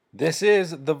This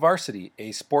is The Varsity,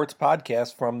 a sports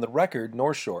podcast from The Record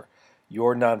North Shore,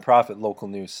 your nonprofit local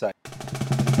news site.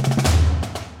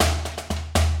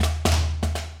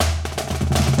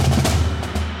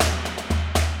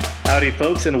 Howdy,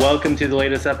 folks, and welcome to the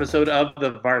latest episode of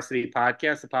the Varsity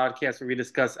Podcast, a podcast where we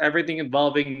discuss everything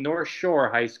involving North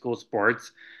Shore high school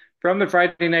sports. From the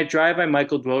Friday Night Drive, I'm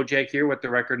Michael Dwojak here with the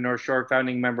Record North Shore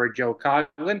founding member Joe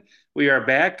Coughlin. We are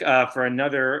back for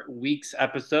another week's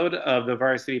episode of the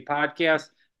Varsity Podcast.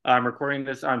 I'm recording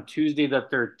this on Tuesday the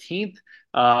 13th,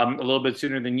 a little bit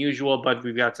sooner than usual, but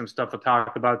we've got some stuff to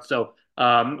talk about. So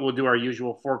we'll do our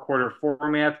usual four-quarter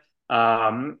format.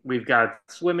 We've got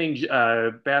swimming,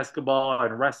 basketball,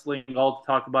 and wrestling all to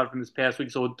talk about from this past week.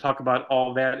 So we'll talk about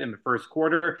all that in the first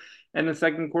quarter. And the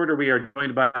second quarter, we are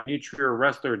joined by new Trier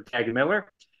wrestler Tagg Miller.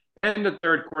 In the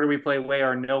third quarter, we play Way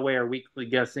or No Way, our weekly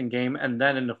guessing game. And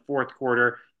then in the fourth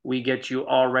quarter, we get you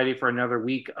all ready for another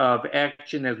week of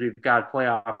action as we've got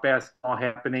playoff basketball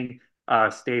happening,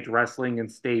 state wrestling, and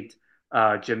state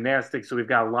gymnastics. So we've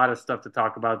got a lot of stuff to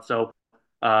talk about. So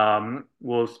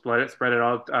we'll spread it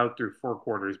out through four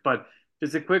quarters. But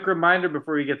just a quick reminder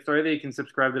before we get started, you can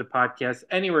subscribe to the podcast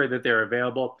anywhere that they're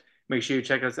available. Make sure you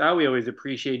check us out. We always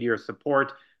appreciate your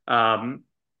support.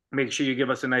 Make sure you give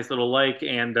us a nice little like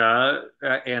and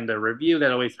a review.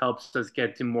 That always helps us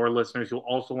get to more listeners who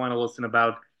also want to listen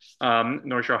about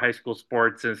North Shore high school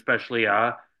sports, and especially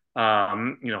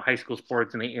high school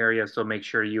sports in the area. So make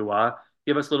sure you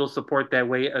give us a little support that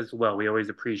way as well. We always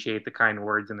appreciate the kind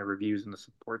words and the reviews and the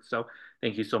support. So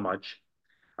thank you so much.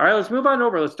 All right, let's move on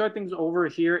over. Let's start things over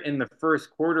here in the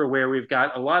first quarter where we've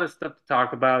got a lot of stuff to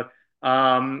talk about.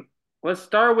 Let's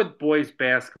start with boys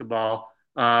basketball,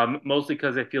 mostly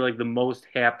because I feel like the most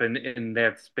happened in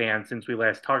that span since we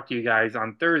last talked to you guys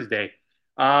on Thursday.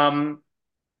 Um,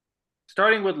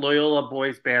 Starting with Loyola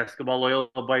boys basketball. Loyola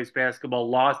boys basketball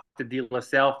lost to De La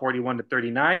Salle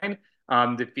 41-39,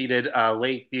 defeated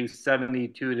Lakeview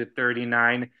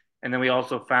 72-39. And then we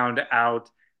also found out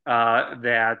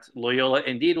that Loyola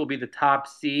indeed will be the top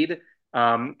seed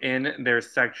in their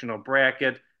sectional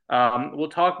bracket. We'll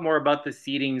talk more about the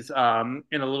seedings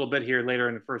in a little bit here later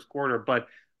in the first quarter. But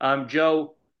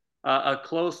Joe, a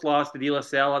close loss to De La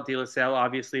Salle. De La Salle,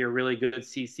 obviously, a really good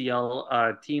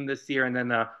CCL team this year, and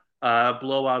then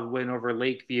blowout win over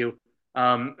Lakeview.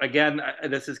 Again,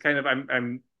 this is kind of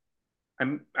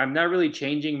I'm not really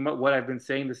changing what I've been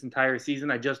saying this entire season.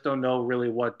 I just don't know really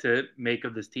what to make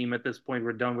of this team at this point.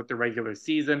 We're done with the regular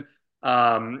season,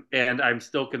 and I'm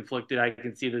still conflicted. I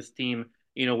can see this team,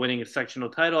 winning a sectional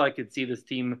title. I could see this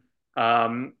team,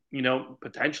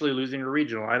 potentially losing a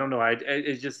regional. I don't know.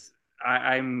 It's just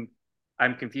I'm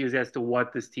confused as to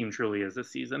what this team truly is this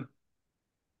season.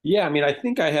 Yeah, I mean, I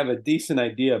think I have a decent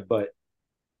idea, but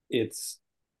it's,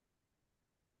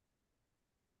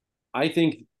 I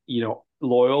think,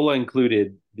 Loyola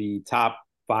included the top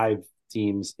five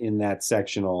teams in that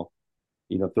sectional,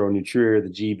 throw New Trier, the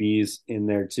GBs in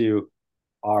there too,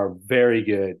 are very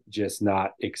good, just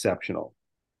not exceptional.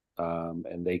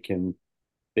 And they can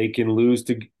lose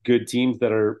to good teams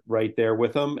that are right there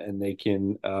with them, and they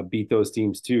can beat those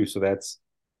teams too. So that's,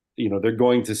 they're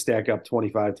going to stack up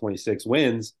 25, 26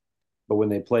 wins. But when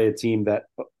they play a team that,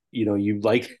 you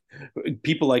like,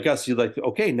 people like us, you like,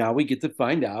 okay, now we get to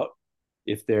find out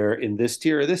if they're in this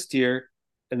tier or this tier.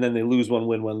 And then they lose one,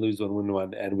 win one, lose one, win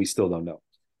one, and we still don't know.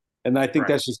 And I think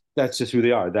Right. that's just who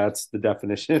they are. That's the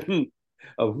definition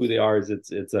of who they are. Is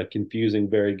it's a confusing,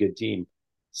 very good team.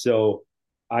 So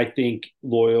I think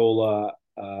Loyola,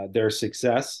 their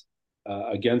success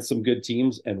against some good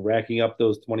teams and racking up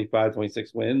those 25,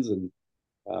 26 wins. And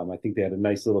I think they had a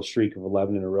nice little streak of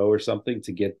 11 in a row or something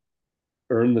to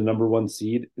earn the number one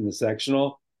seed in the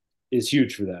sectional is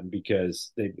huge for them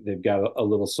because they've got a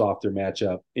little softer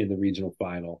matchup in the regional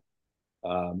final.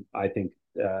 I think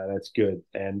that's good.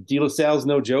 And De La Salle's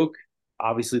no joke.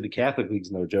 Obviously, the Catholic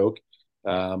League's no joke.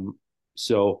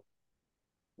 So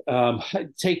I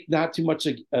take not too much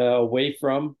away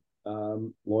from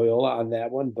Loyola on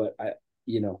that one, but I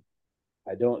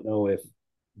don't know if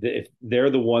they're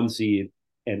the one seed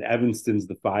and Evanston's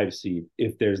the five seed,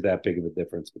 if there's that big of a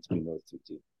difference between those two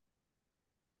teams.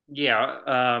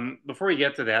 Yeah. Before we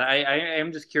get to that, I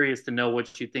am just curious to know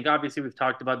what you think. Obviously, we've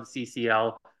talked about the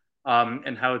CCL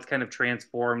and how it's kind of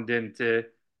transformed into,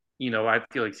 I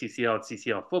feel like CCL, it's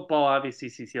CCL football, obviously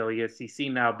CCL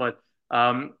ESCC now, but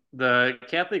the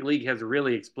Catholic League has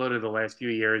really exploded the last few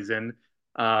years, and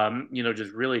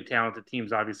just really talented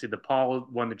teams. Obviously, the Paul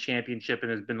won the championship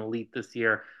and has been elite this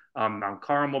year. Mount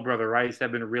Carmel, Brother Rice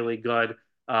have been really good.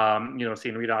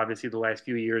 St. Rita obviously the last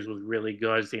few years was really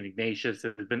good. St. Ignatius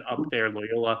has been up there.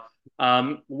 Loyola.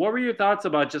 What were your thoughts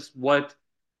about just what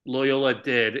Loyola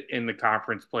did in the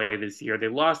conference play this year? They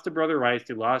lost to Brother Rice.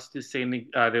 They lost to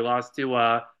They lost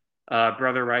to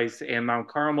Brother Rice and Mount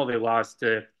Carmel. They lost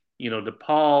to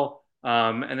DePaul.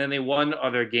 And then they won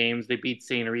other games. They beat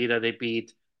St. Rita. They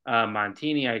beat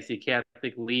Montini, IC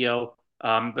Catholic, Leo.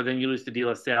 But then you lose to De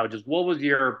La Salle. Just what was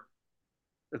your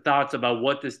thoughts about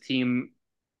what this team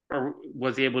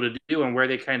was able to do and where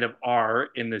they kind of are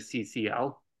in the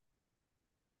CCL?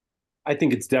 I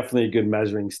think it's definitely a good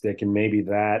measuring stick, and maybe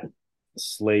that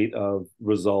slate of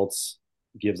results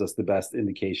gives us the best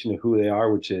indication of who they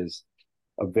are, which is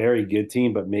a very good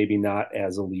team, but maybe not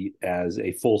as elite as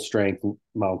a full strength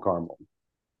Mount Carmel,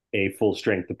 a full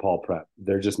strength DePaul Prep.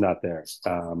 They're just not there.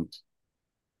 Um,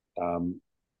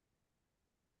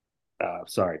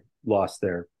 sorry, lost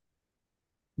there.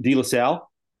 De La Salle,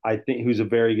 I think, who's a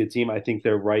very good team. I think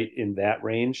they're right in that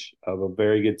range of a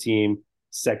very good team,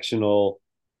 sectional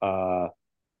uh,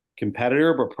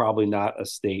 competitor, but probably not a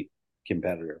state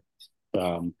competitor.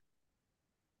 Um,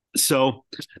 so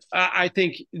I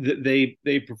think that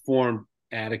they performed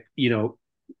at a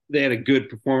they had a good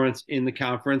performance in the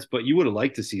conference, but you would have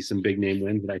liked to see some big name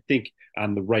wins. And I think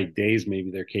on the right days,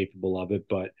 maybe they're capable of it.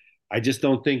 But I just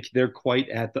don't think they're quite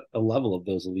at a level of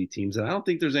those elite teams. And I don't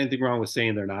think there's anything wrong with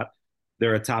saying they're not.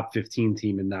 They're a top 15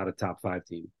 team and not a top 5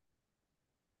 team.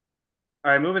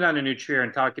 All right, moving on to New Trier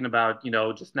and talking about,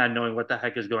 just not knowing what the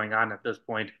heck is going on at this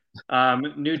point.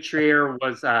 New Trier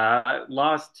was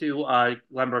lost to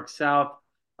Glenbrook South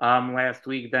last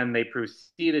week. Then they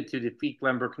proceeded to defeat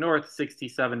Glenbrook North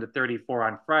 67-34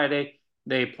 on Friday.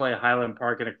 They play Highland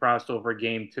Park in a crossover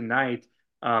game tonight,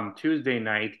 Tuesday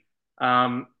night.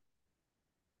 Um,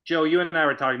 Joe, you and I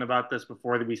were talking about this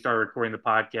before that we started recording the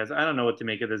podcast. I don't know what to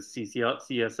make of this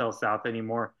CSL South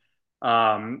anymore.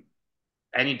 Um,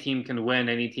 any team can win,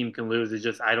 any team can lose. It's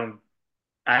just I don't.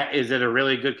 Is it a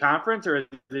really good conference, or is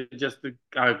it just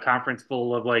a conference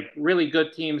full of like really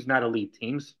good teams, not elite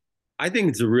teams? I think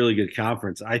it's a really good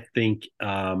conference. I think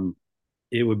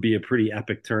it would be a pretty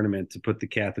epic tournament to put the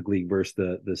Catholic League versus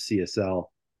the CSL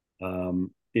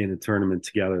in a tournament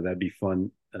together. That'd be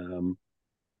fun.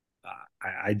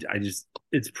 I just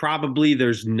it's probably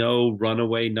there's no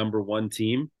runaway number one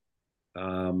team.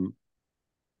 Um,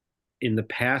 in the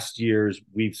past years,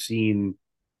 we've seen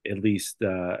at least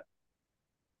New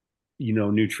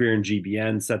Trier and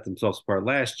GBN set themselves apart.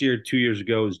 Last year, 2 years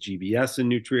ago, was GBS and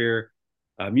New Trier.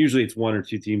 Usually, it's one or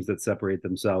two teams that separate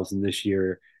themselves, and this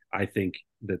year, I think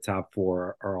the top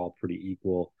four are all pretty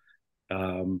equal.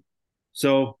 Um,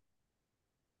 so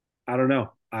I don't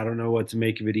know. I don't know what to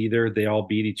make of it either. They all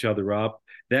beat each other up.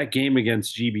 That game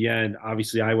against GBN,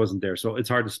 obviously, I wasn't there, so it's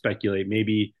hard to speculate.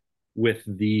 Maybe with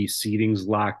the seedings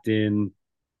locked in,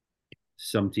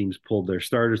 some teams pulled their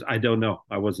starters. I don't know.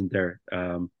 I wasn't there.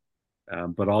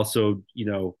 But also,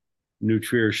 New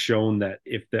Trier's shown that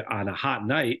if they're on a hot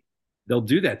night, they'll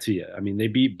do that to you. I mean, they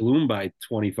beat Bloom by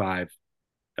 25.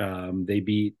 They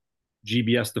beat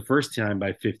GBS the first time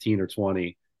by 15 or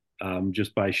 20,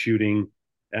 just by shooting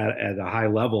at a high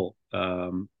level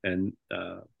and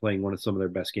playing one of some of their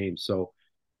best games. So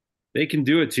they can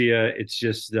do it to you. It's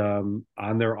just on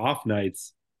their off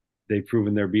nights, they've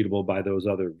proven they're beatable by those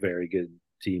other very good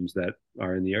teams that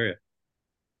are in the area.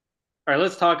 All right,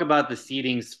 let's talk about the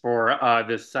seedings for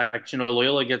this section.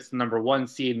 Loyola gets the number 1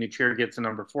 seed, New Trier gets the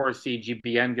number 4 seed,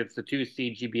 GBN gets the 2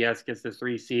 seed, GBS gets the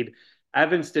 3 seed,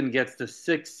 Evanston gets the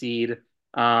 6 seed,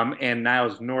 and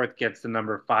Niles North gets the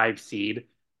number 5 seed.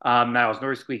 Niles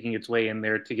North squeaking its way in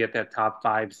there to get that top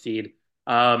 5 seed.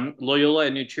 Loyola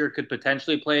and New Trier could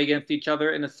potentially play against each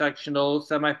other in the sectional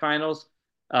semifinals.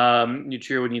 New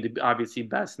Trier would need to obviously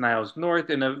best Niles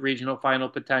North in a regional final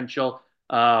potential.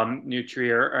 New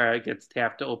Trier gets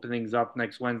tapped to open things up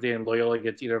next Wednesday, and Loyola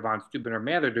gets either Von Steuben or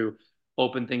Mather to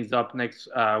open things up next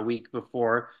week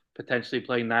before potentially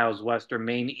playing Niles West or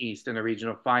Maine East in a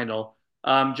regional final.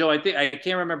 Joe, I think I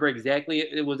can't remember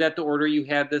exactly. Was that the order you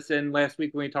had this in last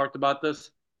week when we talked about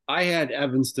this? I had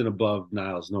Evanston above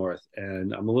Niles North,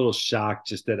 and I'm a little shocked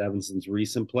just at Evanston's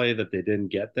recent play that they didn't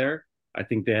get there. I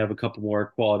think they have a couple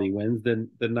more quality wins than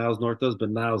Niles North does,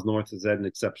 but Niles North has had an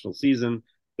exceptional season.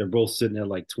 They're both sitting at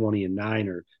like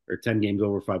 20-9 or 10 games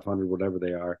over 500, whatever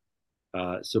they are.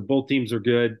 So both teams are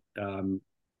good,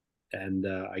 and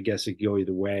I guess it could go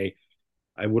either way.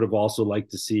 I would have also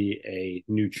liked to see a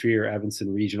New Trier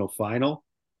Evanston regional final.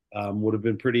 Would have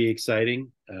been pretty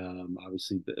exciting.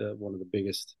 Obviously, one of the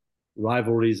biggest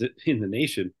rivalries in the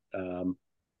nation.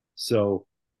 So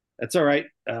That's all right.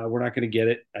 We're not going to get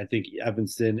it. I think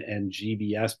Evanston and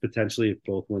GBS potentially, if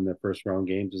both win their first round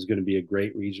games, is going to be a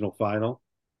great regional final.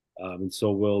 And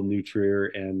so will New Trier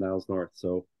and Niles North.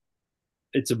 So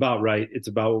it's about right. It's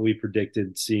about what we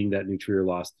predicted. Seeing that New Trier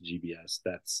lost to GBS,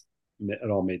 that's it.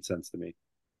 All made sense to me.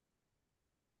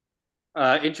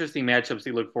 Interesting matchups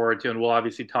we look forward to, and we'll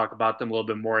obviously talk about them a little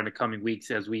bit more in the coming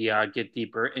weeks as we get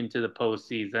deeper into the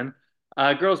postseason.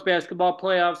 Girls basketball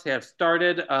playoffs have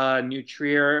started. New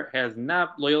Trier has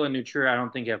not. Loyola and New Trier, I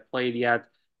don't think, have played yet.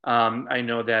 I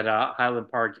know that Highland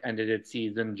Park ended its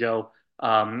season, Joe,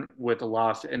 with a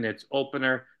loss in its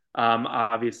opener.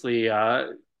 Obviously,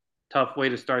 tough way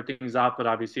to start things off, but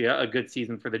obviously a good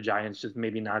season for the Giants, just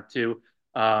maybe not too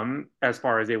as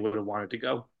far as they would have wanted to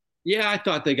go. Yeah, I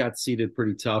thought they got seeded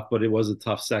pretty tough, but it was a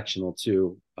tough sectional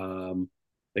too.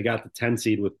 They got the 10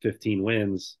 seed with 15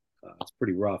 wins. It's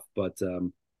pretty rough, but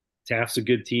Taft's a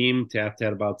good team. Taft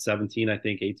had about 17, I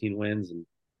think, 18 wins, and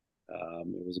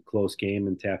it was a close game,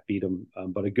 and Taft beat them.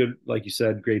 But a good, like you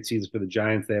said, great season for the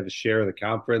Giants. They have a share of the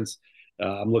conference.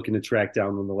 I'm looking to track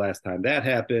down when the last time that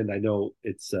happened. I know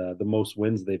it's the most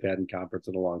wins they've had in conference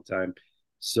in a long time.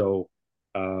 So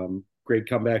great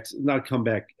comebacks, not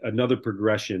comeback, another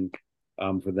progression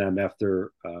for them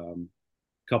after a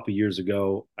couple years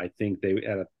ago. I think they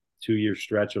had a 2 year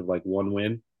stretch of like one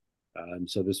win.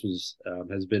 So this was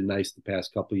has been nice the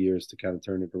past couple years to kind of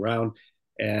turn it around.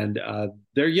 And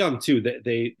they're young too.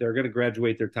 They're going to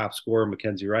graduate their top scorer,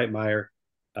 Mackenzie Reitmeyer,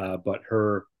 but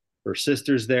her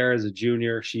sister's there as a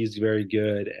junior. She's very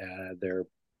good.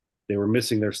 They were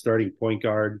missing their starting point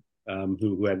guard,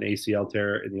 who had an ACL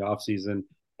tear in the offseason.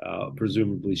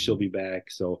 Presumably she'll be back.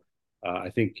 So I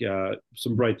think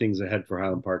some bright things ahead for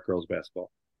Highland Park girls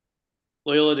basketball.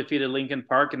 Loyola defeated Lincoln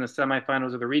Park in the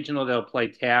semifinals of the regional. They'll play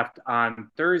Taft on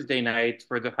Thursday night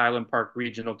for the Highland Park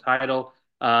regional title.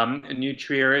 New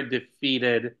Trier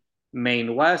defeated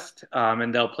Maine West,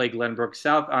 and they'll play Glenbrook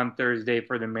South on Thursday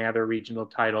for the Mather regional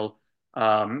title.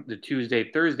 The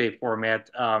Tuesday Thursday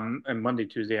format, and Monday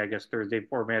Tuesday, I guess Thursday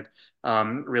format.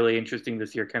 Really interesting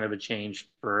this year, kind of a change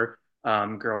for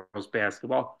girls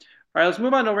basketball. All right, let's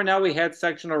move on over now. We had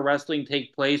sectional wrestling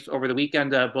take place over the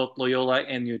weekend. Both Loyola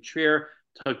and New Trier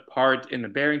took part in the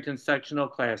Barrington sectional,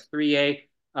 Class 3A.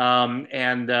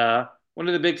 And one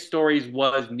of the big stories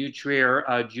was New Trier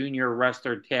junior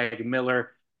wrestler Tagg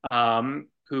Miller,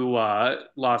 who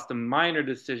lost a minor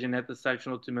decision at the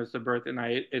sectional to miss a berth in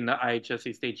the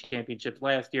IHSA state championship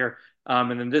last year.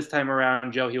 And then this time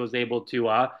around, Joe, he was able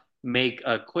to make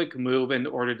a quick move in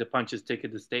order to punch his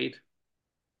ticket to state.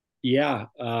 Yeah,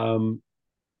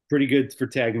 pretty good for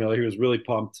Tagg Miller. He was really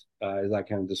pumped, as I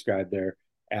kind of described there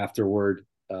afterward.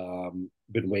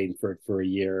 Been waiting for it for a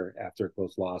year after a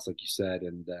close loss, like you said,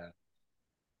 and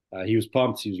he was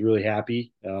pumped. He was really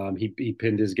happy. He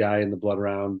pinned his guy in the blood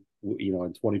round,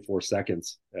 in 24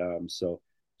 seconds. So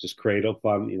just cradle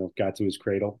fun, got to his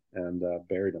cradle and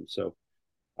buried him. So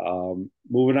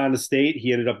moving on to state,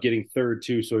 he ended up getting third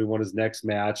too. So he won his next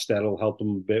match. That'll help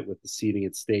him a bit with the seeding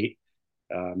at state,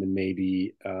 and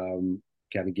maybe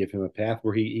kind of give him a path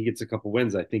where he gets a couple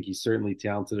wins. I think he's certainly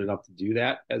talented enough to do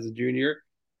that as a junior.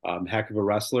 Heck of a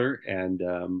wrestler, and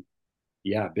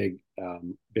yeah,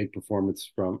 big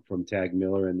performance from Tagg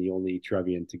Miller, and the only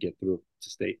Trevian to get through to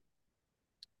state.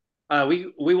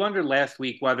 We wondered last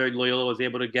week whether Loyola was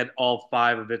able to get all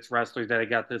five of its wrestlers that had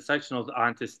got the sectionals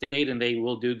onto state, and they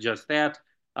will do just that.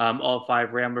 All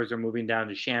five Ramblers are moving down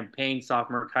to Champaign.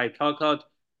 Sophomore Kai Calcutt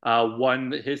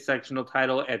won his sectional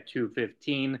title at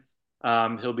 215.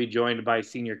 He'll be joined by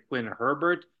senior Quinn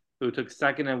Herbert, who took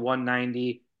second at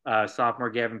 190.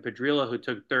 Sophomore Gavin Pedrilla, who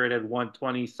took third at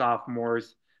 120. Sophomore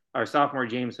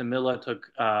James Hamilla took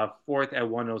fourth at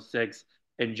 106.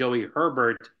 And Joey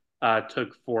Herbert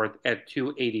took fourth at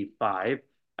 285.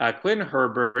 Quinn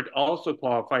Herbert also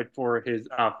qualified for his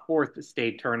fourth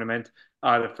state tournament,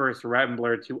 the first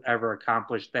Rambler to ever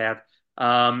accomplish that.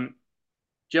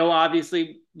 Joe,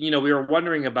 obviously, we were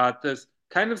wondering about this.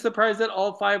 Kind of surprised that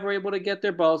all five were able to get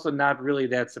there, but also not really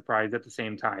that surprised at the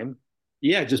same time.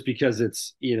 Yeah, just because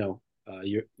it's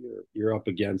you're up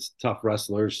against tough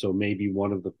wrestlers, so maybe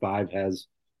one of the five has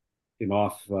an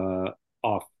off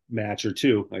match or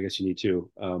two. I guess you need two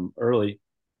early.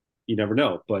 You never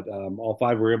know, but all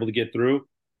five were able to get through.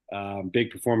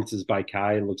 Big performances by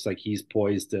Kai. It looks like he's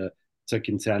poised to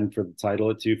contend for the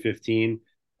title at 215.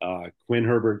 Quinn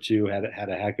Herbert too had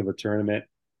a heck of a tournament.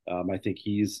 I think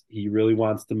he really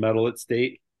wants to medal at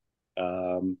state.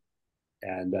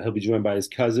 And he'll be joined by his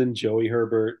cousin Joey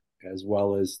Herbert, as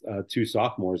well as two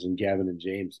sophomores and Gavin and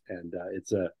James. And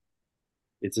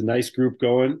it's a nice group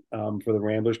going for the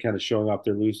Ramblers, kind of showing off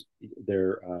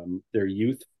their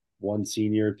youth one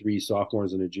senior, three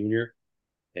sophomores, and a junior.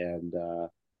 And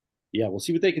yeah, we'll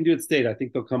see what they can do at state. I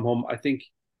think they'll come home. I think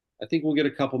we'll get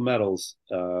a couple medals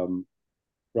from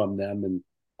them. And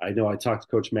I know I talked to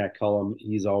Coach Matt Cullum.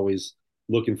 He's always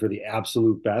looking for the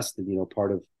absolute best. And,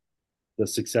 part of the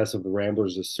success of the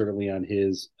Ramblers is certainly on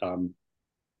his,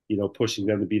 pushing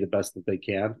them to be the best that they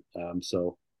can.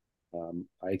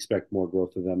 I expect more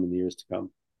growth of them in the years to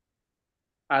come.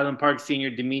 Island Park senior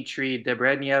Dmitry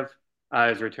Debrednev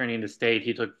is returning to state.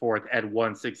 He took fourth at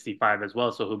 165 as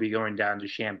well, so he'll be going down to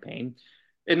Champaign.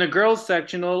 In the girls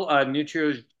sectional,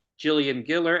 Nutrio's Jillian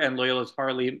Giller and Loyola's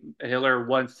Harley Hiller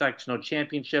won sectional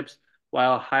championships,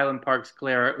 while Highland Park's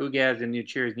Clara Ugaz and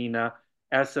Nutrio's Nina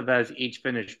Estevez each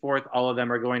finished fourth. All of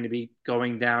them are going to be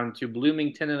going down to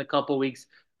Bloomington in a couple weeks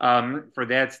for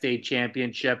that state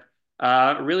championship.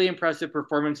 Really impressive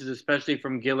performances, especially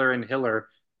from Giller and Hiller,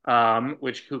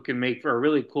 who can make for a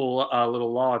really cool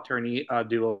little law attorney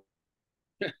duo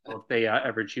if they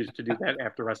ever choose to do that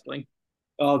after wrestling.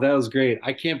 Oh, that was great.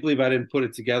 I can't believe I didn't put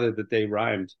it together that they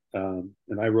rhymed. And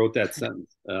I wrote that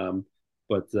sentence.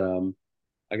 But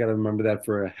I got to remember that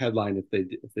for a headline if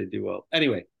they do well.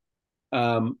 Anyway,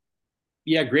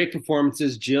 yeah, great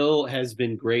performances. Jill has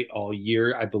been great all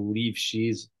year. I believe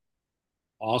she's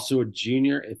also a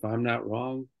junior, if I'm not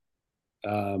wrong.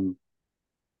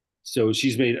 So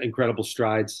she's made incredible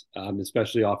strides,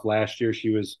 especially off last year. She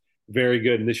was very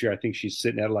good. And this year, I think she's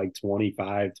sitting at like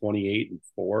 25, 28, and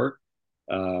 4.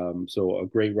 So a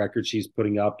great record she's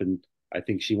putting up. And I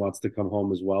think she wants to come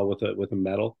home as well with a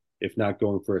medal, if not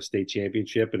going for a state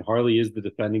championship. And Harley is the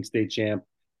defending state champ,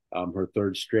 her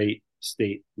third straight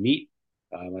state meet.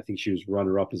 I think she was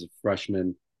runner-up as a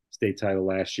freshman state title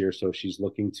last year. So she's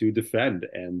looking to defend.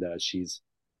 And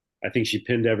I think she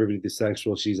pinned everybody to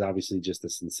sexual. She's obviously just a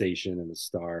sensation and a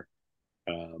star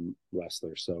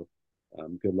wrestler. So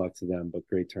good luck to them, but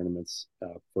great tournaments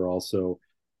for also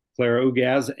Clara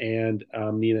Ugaz and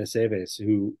Nina Seves,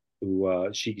 who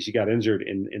she got injured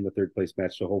in the third place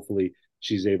match. So hopefully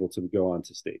she's able to go on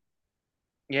to state.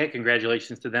 Yeah,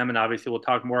 congratulations to them. And obviously we'll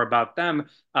talk more about them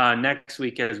next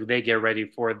week as they get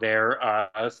ready for their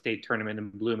state tournament in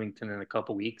Bloomington in a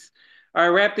couple weeks. All right,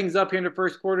 wrap things up here in the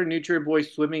first quarter. Nutria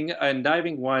boys swimming and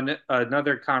diving won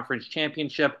another conference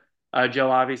championship.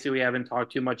 Joe, obviously we haven't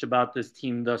talked too much about this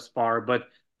team thus far, but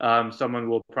someone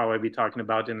we'll probably be talking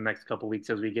about in the next couple weeks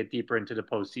as we get deeper into the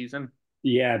postseason.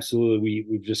 Yeah, absolutely.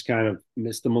 We've just kind of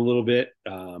missed them a little bit,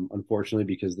 unfortunately,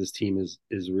 because this team is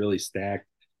really stacked.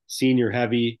 Senior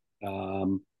heavy,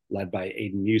 led by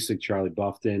Aiden Musick, Charlie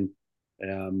Buffton.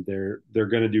 They're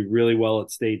going to do really well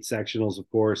at state sectionals, of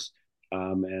course.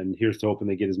 And here's to hoping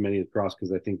they get as many across,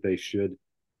 because I think they should.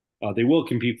 They will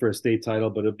compete for a state title,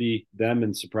 but it'll be them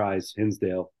and surprise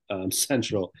Hinsdale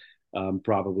Central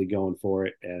probably going for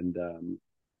it. And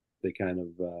they kind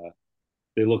of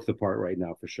they look the part right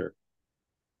now for sure.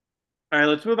 All right,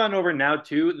 let's move on over now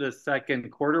to the second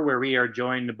quarter, where we are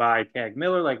joined by Tagg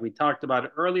Miller. Like we talked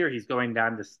about earlier, he's going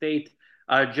down to state.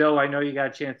 Joe, I know you got a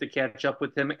chance to catch up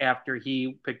with him after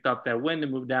he picked up that win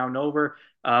and moved down over.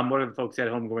 What are the folks at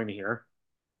home going to hear?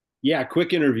 Yeah,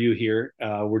 quick interview here.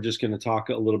 We're just going to talk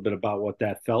a little bit about what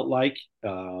that felt like,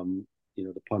 the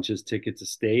punches ticket to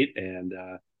state and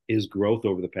his growth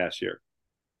over the past year.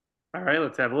 All right,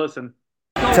 let's have a listen.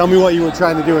 Tell me what you were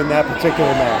trying to do in that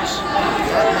particular match.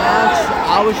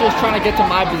 I was just trying to get to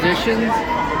my positions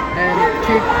and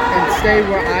stay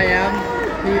where I am.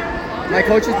 My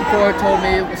coaches before told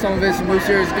me some of his moves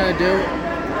he was going to do,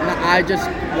 and I just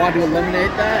wanted to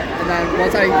eliminate that. And then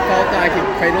once I felt that I could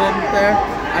cradle him there,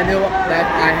 I knew that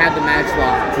I had the match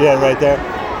locked. Yeah, right there.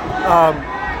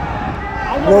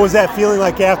 What was that feeling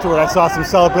like afterward? I saw some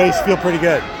celebration. Feel pretty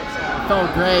good.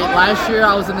 Felt great. Last year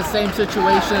I was in the same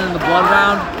situation in the blood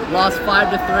round, lost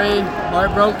 5-3,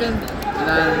 heartbroken, and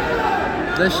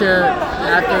then this year,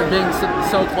 after being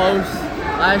so close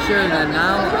last year, and then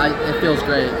now it feels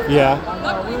great. Yeah.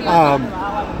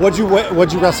 What'd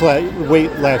you wrestle at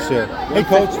weight last year? Hey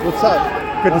coach, what's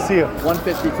up? Good to see you.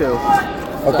 152.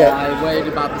 Okay. So I weighed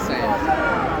about the same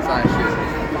as last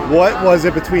year. What was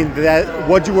it between that?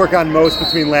 What'd you work on most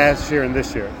between last year and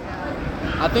this year?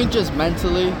 I think just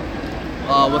mentally.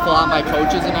 With a lot of my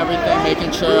coaches and everything,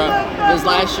 making sure, because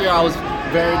last year I was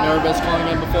very nervous going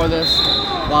in before this,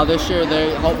 while this year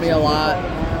they helped me a lot,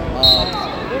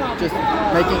 just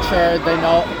making sure they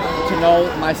know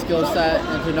my skill set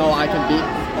and to know I can beat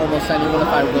almost anyone if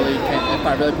I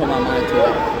really put my mind to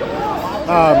it.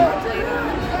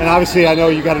 And obviously I know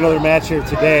you got another match here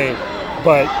today,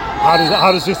 but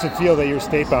how does this feel that you're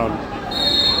state bound?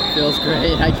 Feels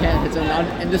great. It's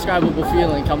an indescribable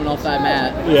feeling coming off that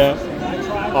mat. Yeah.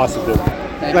 Awesome, dude.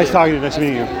 Nice talking to you. Nice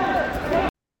meeting you.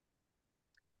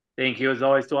 Thank you, as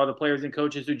always, to all the players and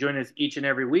coaches who join us each and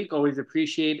every week. Always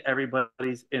appreciate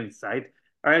everybody's insight.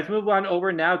 All right, let's move on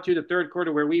over now to the third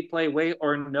quarter where we play Way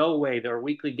or No Way, our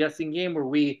weekly guessing game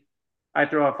where I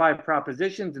throw out 5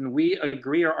 propositions and we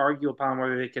agree or argue upon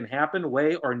whether they can happen,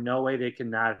 way or no way they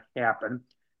cannot happen.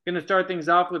 Going to start things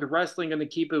off with wrestling, going to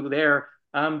keep it there.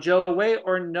 Joe, way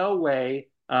or no way,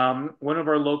 one of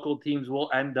our local teams will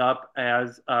end up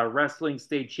as a wrestling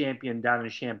state champion down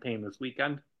in Champaign this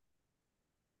weekend.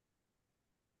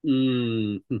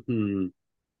 Mm-hmm.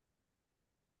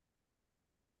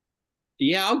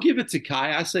 Yeah, I'll give it to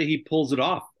Kai. I say he pulls it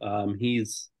off.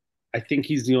 I think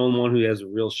he's the only one who has a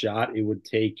real shot. It would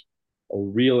take a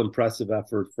real impressive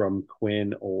effort from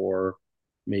Quinn or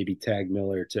maybe Tagg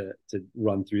Miller to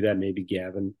run through that. Maybe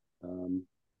Gavin,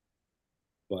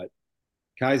 but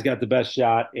Kai's got the best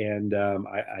shot, and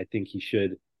I think he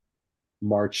should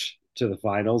march to the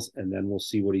finals, and then we'll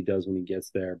see what he does when he gets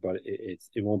there. But it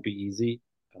won't be easy.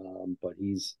 But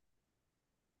he's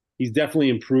definitely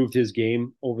improved his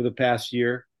game over the past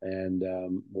year, and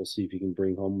we'll see if he can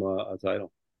bring home a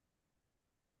title.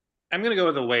 I'm going to go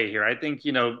with the way here. I think,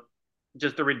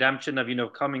 just the redemption of,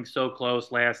 coming so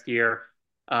close last year,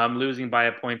 losing by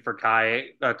a point for Kai,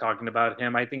 talking about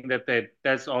him. I think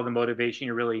that's all the motivation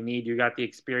you really need. You got the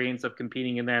experience of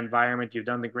competing in that environment. You've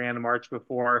done the Grand March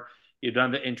before. You've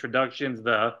done the introductions,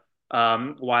 the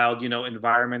wild,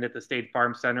 environment at the State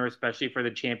Farm Center, especially for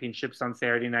the championships on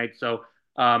Saturday night. So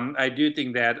I do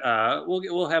think that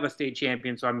we'll have a state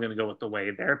champion. So I'm going to go with the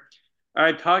way there. All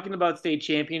right, talking about state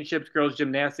championships, girls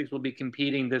gymnastics will be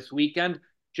competing this weekend.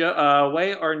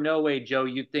 Way or no way, Joe,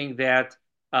 you think that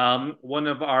one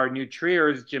of our New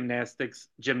Trier's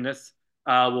gymnasts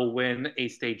will win a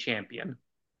state champion?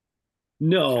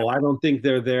 No, I don't think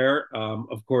they're there.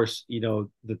 Of course,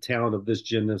 the talent of this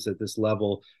gymnast at this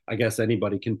level, I guess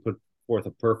anybody can put forth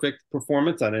a perfect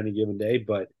performance on any given day,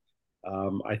 but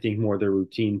I think more their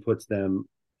routine puts them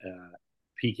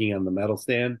peaking on the medal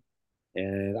stand.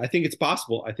 And I think it's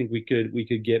possible. I think we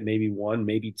could get maybe one,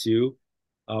 maybe two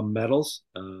medals,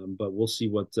 but we'll see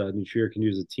what New Trier can do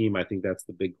as a team. I think that's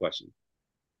the big question.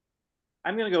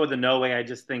 I'm going to go with the no way. I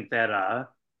just think that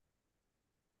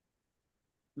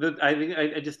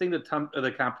I just think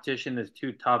the competition is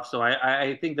too tough. So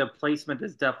I think the placement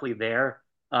is definitely there,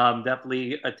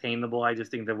 definitely attainable. I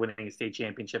just think that winning a state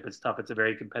championship is tough. It's a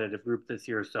very competitive group this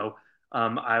year. So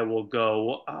I will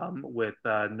go with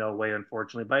no way,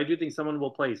 unfortunately. But I do think someone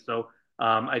will place. So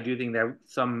I do think that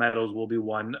some medals will be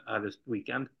won this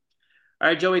weekend. All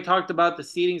right, Joey talked about the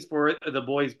seedings for the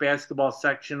boys basketball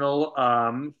sectional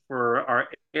for our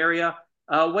area.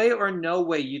 Way or no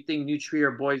way, you think New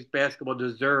Trier boys basketball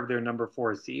deserve their number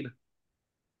 4 seed?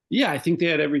 Yeah, I think they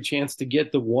had every chance to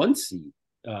get the 1 seed,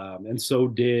 and so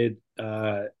did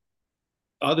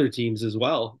other teams as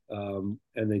well. And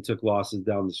they took losses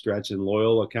down the stretch, and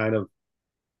Loyola kind of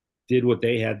did what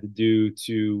they had to do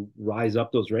to rise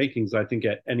up those rankings. I think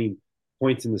at any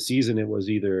points in the season, it was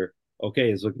either,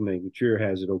 okay, it's looking like Trier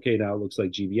has it. Okay, now it looks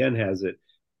like GBN has it.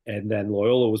 And then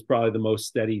Loyola was probably the most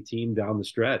steady team down the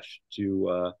stretch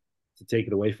to take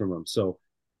it away from them. So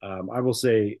I will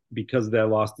say, because of that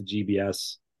loss to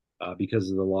GBS, because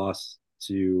of the loss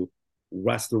to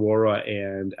West Aurora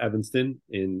and Evanston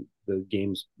in the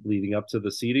games leading up to the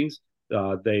seedings,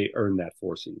 they earned that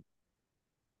 4 seed.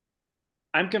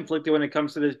 I'm conflicted when it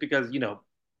comes to this because,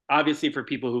 obviously for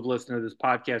people who've listened to this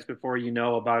podcast before,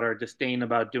 about our disdain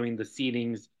about doing the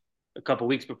seedings a couple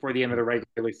weeks before the end of the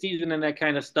regular season and that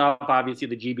kind of stuff. Obviously,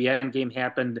 the GBN game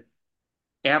happened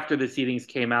after the seedings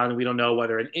came out, and we don't know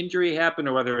whether an injury happened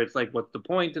or whether it's like, what's the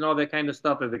point and all that kind of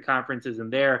stuff if the conference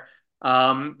isn't there.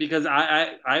 Because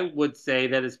I would say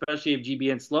that especially if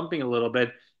GBN's slumping a little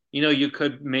bit, you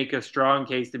could make a strong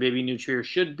case that maybe New Trier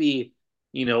should be,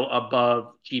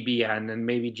 above GBN, and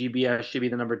maybe GBS should be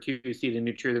the number 2 seed and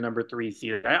New Trier the number 3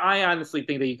 seed. I honestly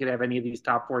think that you could have any of these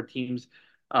top 4 teams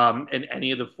in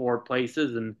any of the 4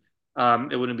 places, and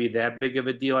it wouldn't be that big of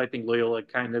a deal. I think Loyola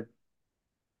kind of,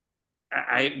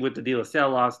 with the De La Salle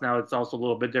loss now, it's also a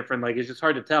little bit different. Like, it's just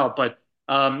hard to tell, but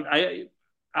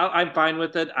I'm fine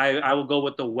with it. I will go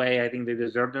with the way. I think they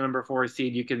deserve the number 4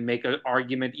 seed. You can make an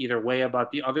argument either way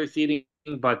about the other seeding,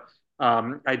 but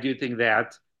I do think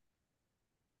that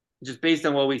just based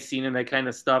on what we've seen and that kind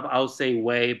of stuff, I'll say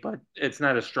way, but it's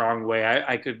not a strong way.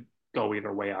 I could go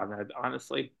either way on that,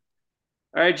 honestly.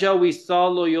 All right, Joe, we saw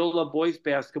Loyola boys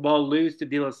basketball lose to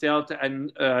De La Salle to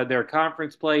end their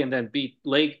conference play and then beat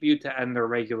Lakeview to end their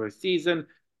regular season.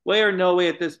 Way or no way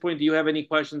at this point, do you have any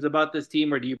questions about this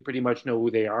team, or do you pretty much know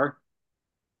who they are?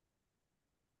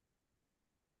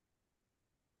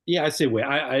 Yeah, I say way.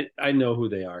 I know who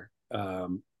they are.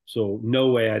 So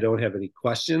no way I don't have any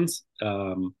questions.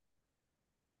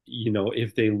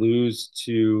 If they lose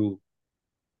to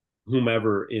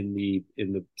whomever in the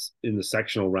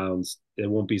sectional rounds, it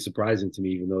won't be surprising to me,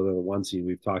 even though they're the one seed.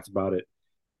 We've talked about it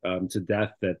to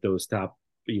death that those top,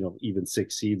 even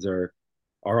six seeds are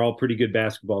all pretty good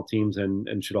basketball teams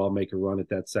and should all make a run at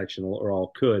that sectional, or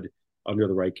all could under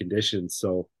the right conditions.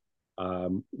 So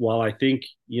while I think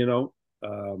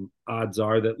odds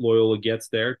are that Loyola gets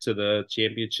there to the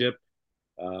championship,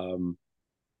 um,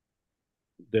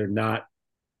 they're not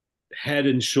head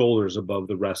and shoulders above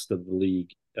the rest of the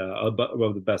league,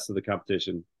 above the best of the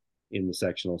competition in the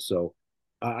sectional. So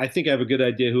I think I have a good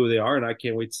idea who they are, and I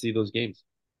can't wait to see those games.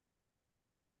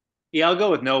 Yeah, I'll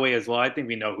go with No Way as well. I think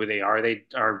we know who they are. They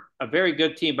are a very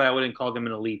good team, but I wouldn't call them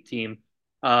an elite team.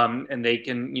 And they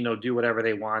can, do whatever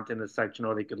they want in the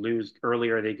sectional. They could lose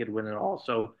earlier, they could win it all.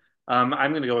 So I'm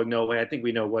going to go with No Way. I think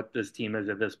we know what this team is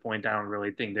at this point. I don't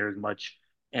really think there's much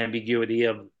ambiguity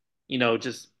of,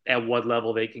 just at what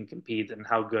level they can compete and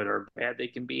how good or bad they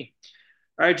can be.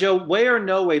 All right, Joe, way or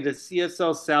no way, the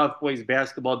CSL South boys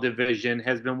basketball division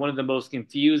has been one of the most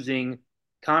confusing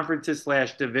conferences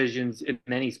slash divisions in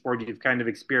any sport you've kind of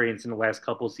experienced in the last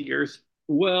couple of years.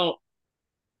 Well,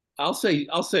 I'll say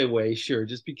way, sure,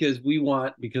 just because we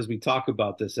talk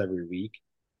about this every week.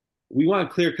 We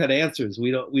want clear cut answers.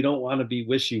 We don't want to be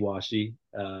wishy washy,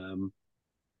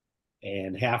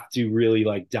 and have to really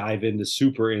like dive into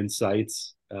super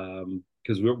insights,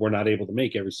 because we're not able to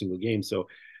make every single game. So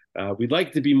we'd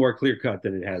like to be more clear cut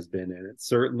than it has been, and it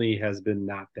certainly has been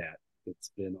not that.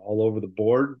 It's been all over the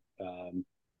board.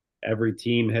 Every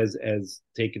team has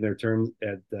taken their turn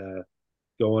at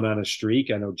going on a streak.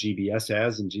 I know GBS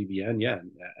has, and GBN, yeah.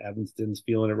 Evanston's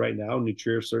feeling it right now. New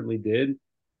Trier certainly did,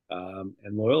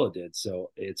 and Loyola did.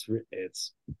 So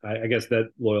I guess that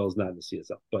Loyola is not in the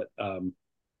CSL, but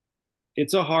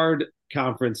it's a hard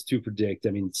conference to predict.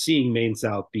 I mean, seeing Maine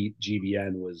South beat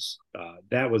GBN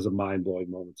that was a mind blowing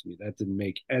moment to me. That didn't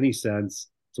make any sense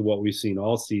to what we've seen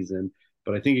all season.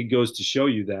 But I think it goes to show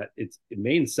you that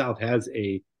Maine South has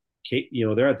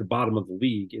they're at the bottom of the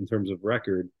league in terms of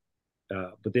record,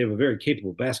 but they have a very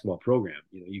capable basketball program.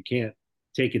 You can't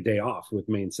take a day off with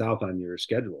Maine South on your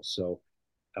schedule. So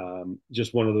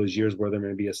just one of those years where they're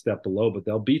going to be a step below, but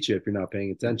they'll beat you if you're not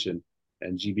paying attention.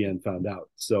 And GBN found out.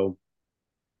 So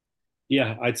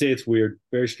yeah, I'd say it's weird,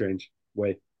 very strange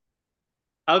way.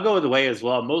 I'll go with the way as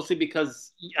well, mostly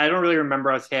because I don't really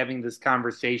remember us having this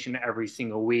conversation every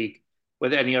single week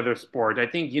with any other sport. I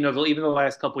think, even the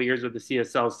last couple of years with the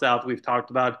CSL South, we've talked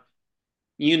about,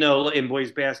 in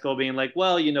boys basketball being like,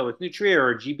 well, it's New Trier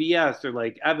or GBS or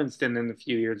like Evanston in a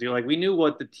few years. You're like, we knew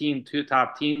what the two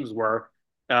top teams were.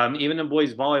 Even in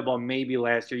boys volleyball, maybe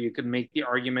last year you could make the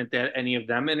argument that any of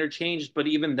them interchanged, but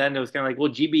even then it was kind of like,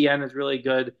 well, GBN is really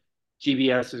good,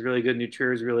 GBS is really good, New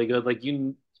Trier is really good. Like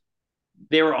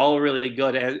they were all really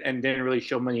good and didn't really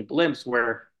show many blimps.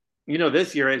 Where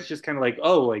this year it's just kind of like,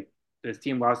 oh, like this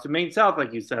team lost to Maine South,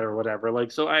 like you said, or whatever.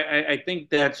 Like so, I think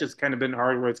that's just kind of been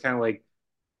hard. Where it's kind of like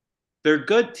they're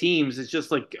good teams. It's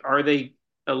just like, are they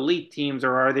elite teams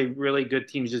or are they really good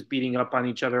teams just beating up on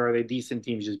each other? Are they decent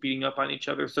teams just beating up on each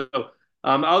other? So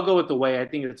I'll go with the way. I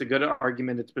think it's a good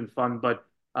argument. It's been fun, but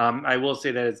I will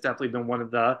say that it's definitely been one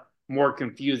of the more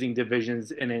confusing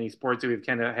divisions in any sports that we've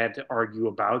kind of had to argue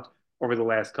about over the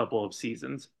last couple of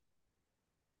seasons.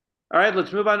 All right,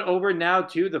 let's move on over now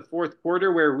to the fourth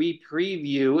quarter where we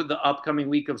preview the upcoming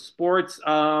week of sports.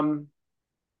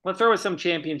 Let's start with some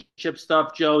championship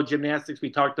stuff. Joe, gymnastics,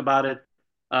 we talked about it.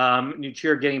 New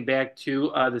Trier getting back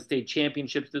to the state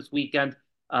championships this weekend.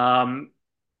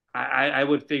 I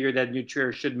would figure that New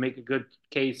Trier should make a good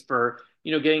case for,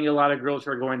 getting a lot of girls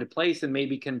who are going to place and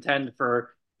maybe contend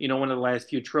for, one of the last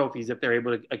few trophies if they're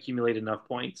able to accumulate enough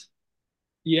points.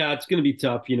 Yeah, it's going to be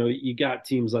tough. You got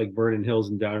teams like Vernon Hills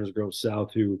and Downers Grove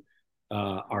South who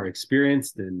are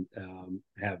experienced and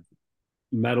have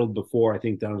medaled before. I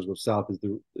think Downers Grove South is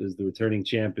the returning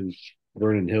champ, and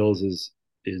Vernon Hills is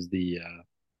the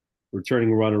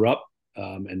returning runner up.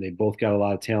 And they both got a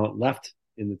lot of talent left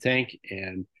in the tank,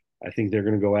 and I think they're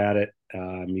going to go at it.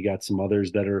 You got some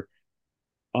others that are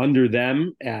under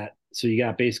them so you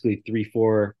got basically 3,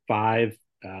 4, 5.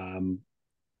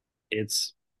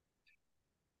 It's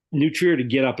New Trier to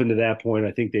get up into that point.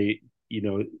 I think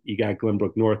you got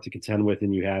Glenbrook North to contend with,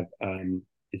 and you have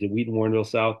is it Wheaton Warrenville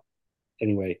South?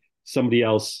 Anyway, somebody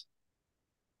else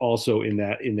also in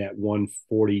that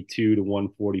 142 to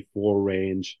 144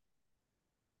 range.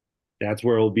 That's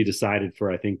where it'll be decided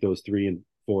for, I think, those 3 and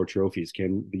 4 trophies.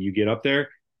 Can you get up there?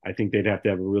 I think they'd have to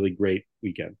have a really great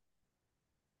weekend.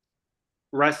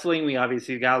 wrestling, we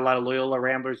obviously got a lot of Loyola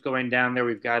Ramblers going down there.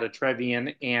 We've got a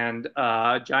Trevian and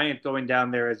Giant going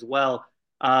down there as well.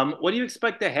 What do you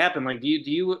expect to happen? Like, do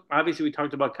you obviously we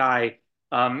talked about Kai.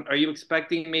 Are you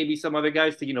expecting maybe some other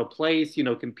guys to place,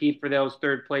 compete for those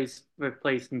third place, fifth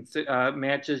place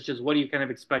matches? Just what are you kind of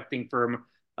expecting from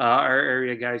our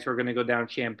area guys who are going to go down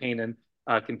Champaign and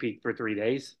compete for 3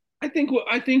 days? I think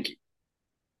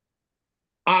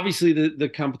obviously the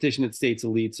competition at state's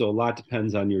elite, so a lot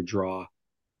depends on your draw.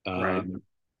 Right.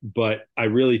 But I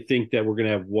really think that we're going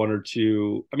to have one or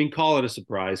two. I mean, call it a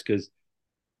surprise because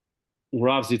we're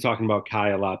obviously talking about Kai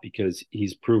a lot because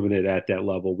he's proven it at that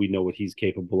level. We know what he's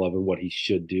capable of and what he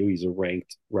should do. He's a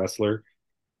ranked wrestler.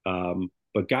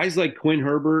 But guys like Quinn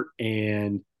Herbert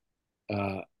and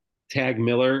uh, Tagg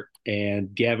Miller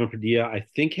and Gavin Padilla, I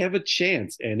think have a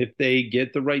chance. And if they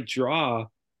get the right draw,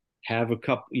 have a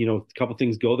couple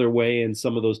things go their way in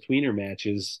some of those tweener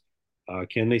matches.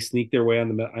 Can they sneak their way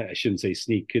on the? I shouldn't say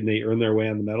sneak. Can they earn their way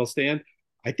on the medal stand?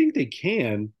 I think they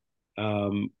can.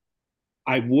 Um,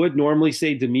 I would normally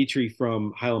say Dimitri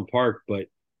from Highland Park, but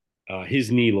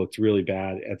his knee looked really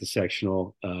bad at the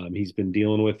sectional. He's been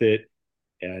dealing with it,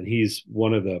 and he's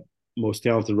one of the most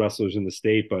talented wrestlers in the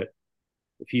state. But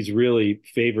if he's really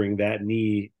favoring that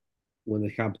knee when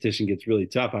the competition gets really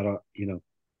tough, I don't,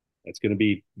 it's going to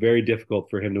be very difficult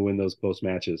for him to win those close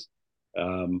matches.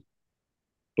 Um,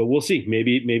 but we'll see.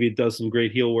 Maybe it does some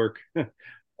great heel work,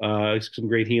 some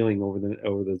great healing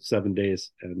over the 7 days,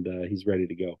 and he's ready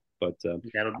to go. But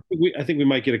That'll I think we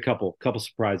might get a couple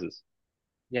surprises.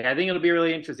 Yeah, I think it'll be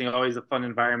really interesting. Always a fun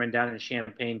environment down in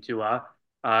Champaign to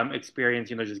experience.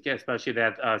 Just get especially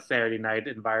that Saturday night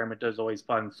environment is always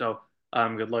fun. So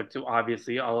good luck to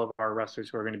obviously all of our wrestlers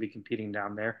who are going to be competing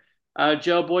down there.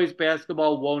 Joe, boys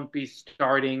basketball won't be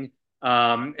starting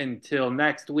until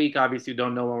next week. Obviously,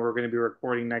 don't know when we're going to be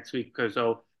recording next week because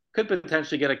could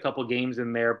potentially get a couple games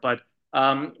in there. But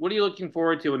what are you looking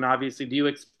forward to? And obviously, do you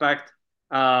expect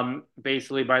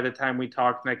basically by the time we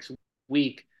talk next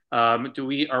week? Are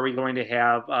we going to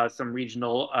have some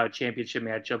regional championship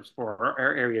matchups for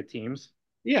our area teams?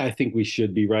 Yeah, I think we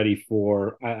should be ready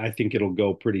for. I think it'll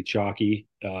go pretty chalky,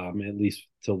 at least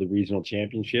till the regional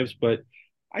championships. But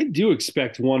I do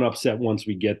expect one upset once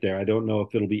we get there. I don't know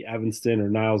if it'll be Evanston or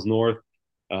Niles North,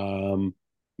 um,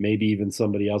 maybe even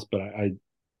somebody else. But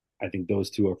I think those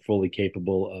two are fully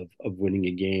capable of winning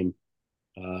a game,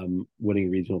 winning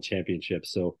a regional championship.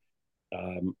 So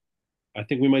um, I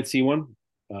think we might see one,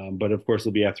 but of course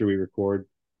it'll be after we record.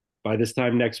 By this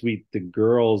time next week, the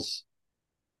girls,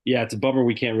 yeah, it's a bummer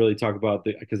we can't really talk about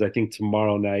the because I think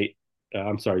tomorrow night,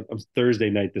 I'm sorry, Thursday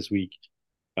night this week,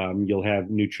 you'll have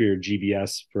New Trier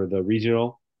GBS for the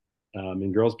regional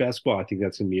in girls basketball. I think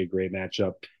that's going to be a great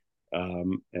matchup.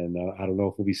 And I don't know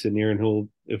if we'll be sitting here and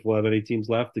if we'll have any teams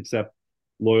left, except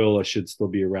Loyola should still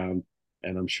be around,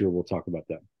 and I'm sure we'll talk about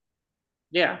them.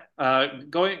 Yeah,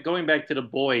 going back to the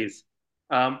boys,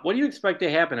 what do you expect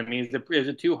to happen? I mean, is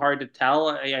it too hard to tell?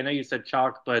 I know you said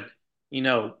chalk, but you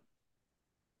know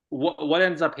what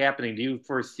ends up happening? Do you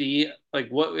foresee like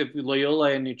what if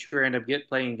Loyola and New Trier end up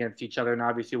playing against each other? And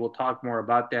obviously, we'll talk more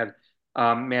about that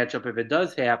matchup if it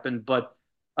does happen. But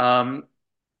um,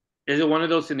 is it one of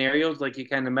those scenarios like you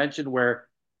kind of mentioned where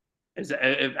if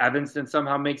Evanston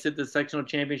somehow makes it to the sectional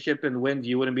championship and wins,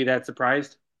 you wouldn't be that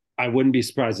surprised? I wouldn't be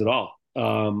surprised at all.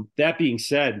 That being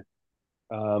said,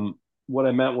 what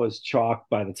I meant was chalk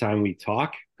by the time we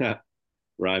talk,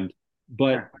 rhymed.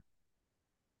 But Yeah.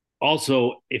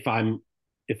 also, if I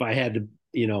had to,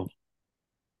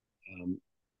 um,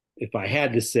 if I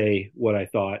had to say what I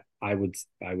thought, I would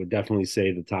definitely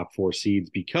say the top four seeds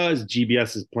because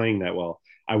GBS is playing that well.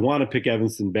 I want to pick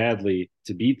Evanston badly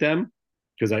to beat them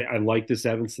because I like this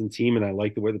Evanston team and I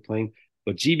like the way they're playing.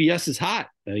 But GBS is hot.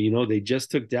 They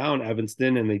just took down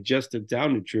Evanston and they just took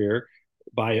down New Trier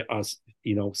by a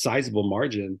sizable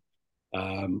margin.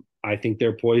 I think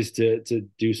they're poised to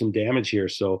do some damage here.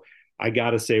 So I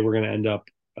got to say we're going to end up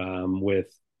with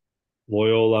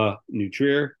Loyola, New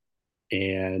Trier,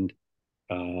 and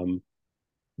um,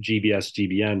 GBS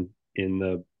GBN in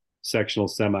the sectional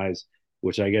semis,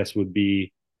 which I guess would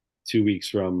be 2 weeks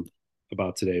from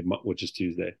about today, which is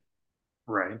Tuesday.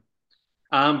 Right.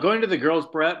 Going to the girls'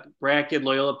 bracket,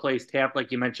 Loyola plays Tap,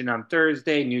 like you mentioned, on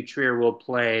Thursday. New Trier will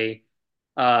play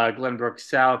Glenbrook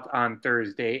South on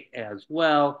Thursday as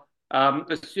well.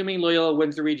 Assuming Loyola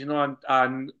wins the regional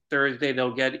on Thursday,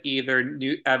 they'll get either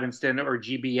New Evanston or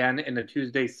GBN in the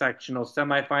Tuesday sectional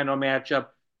semifinal matchup.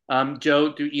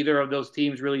 Joe, do either of those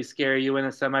teams really scare you in a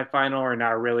semifinal or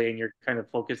not really? And you're kind of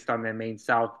focused on the main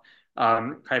South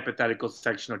hypothetical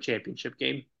sectional championship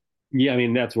game? Yeah, I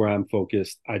mean that's where I'm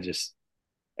focused. I just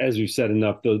as we've said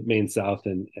enough, the Maine South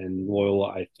and Loyola,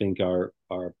 I think, are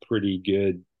pretty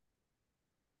good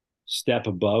step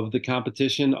above the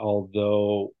competition.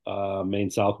 Although Maine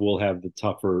South will have the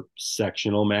tougher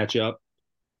sectional matchup,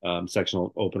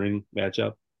 sectional opening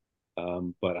matchup.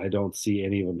 But I don't see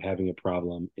any of them having a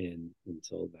problem in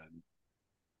until then.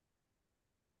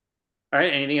 All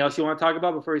right. Anything else you want to talk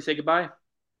about before we say goodbye?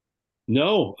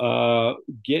 No,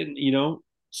 getting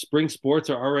spring sports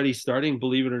are already starting,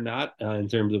 believe it or not, in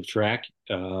terms of track,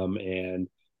 and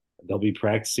they'll be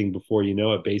practicing before you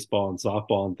know it, baseball and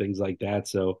softball and things like that.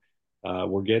 So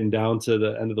we're getting down to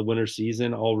the end of the winter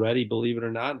season already, believe it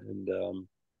or not, and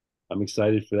I'm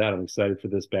excited for that. I'm excited for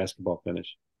this basketball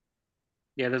finish.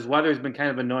 Yeah, this weather's been kind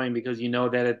of annoying because you know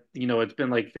that it's been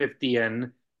like 50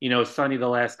 and sunny the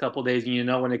last couple of days,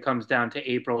 and when it comes down to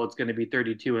April, it's going to be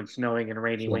 32 and snowing and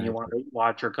raining when you want Exactly. to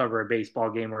watch or cover a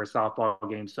baseball game or a softball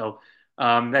game. So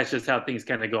that's just how things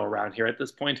kind of go around here at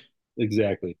this point.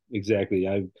 Exactly. Exactly.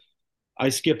 I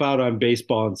skip out on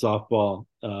baseball and softball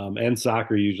and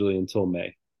soccer usually until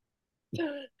May.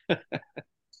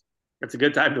 It's a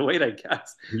good time to wait, I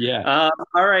guess. Yeah.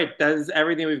 All right. That is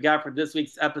everything we've got for this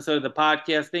week's episode of the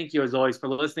podcast. Thank you, as always, for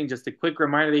listening. Just a quick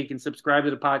reminder that you can subscribe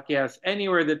to the podcast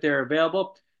anywhere that they're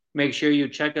available. Make sure you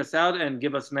check us out and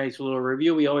give us a nice little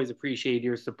review. We always appreciate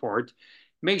your support.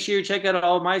 Make sure you check out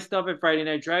all my stuff at Friday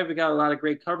Night Drive. We got a lot of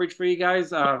great coverage for you guys.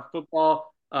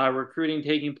 Football recruiting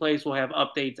taking place. We'll have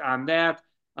updates on that.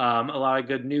 A lot of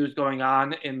good news going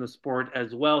on in the sport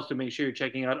as well. So make sure you're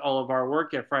checking out all of our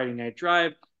work at Friday Night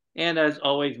Drive. And as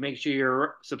always, make sure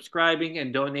you're subscribing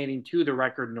and donating to the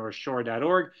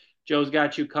recordnorthshore.org. Joe's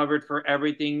got you covered for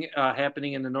everything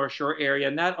happening in the North Shore area,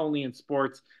 not only in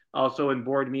sports, also in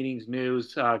board meetings,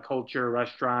 news, culture,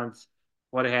 restaurants,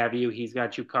 what have you. He's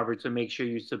got you covered. So make sure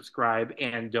you subscribe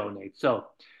and donate. So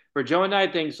for Joe and I,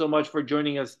 thanks so much for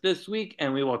joining us this week.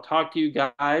 And we will talk to you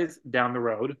guys down the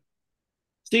road.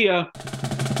 See ya.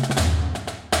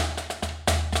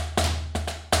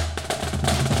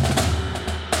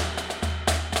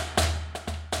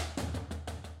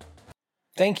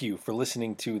 Thank you for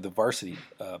listening to The Varsity,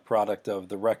 product of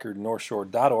the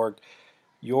recordnorthshore.org,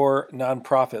 your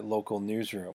nonprofit local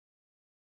newsroom.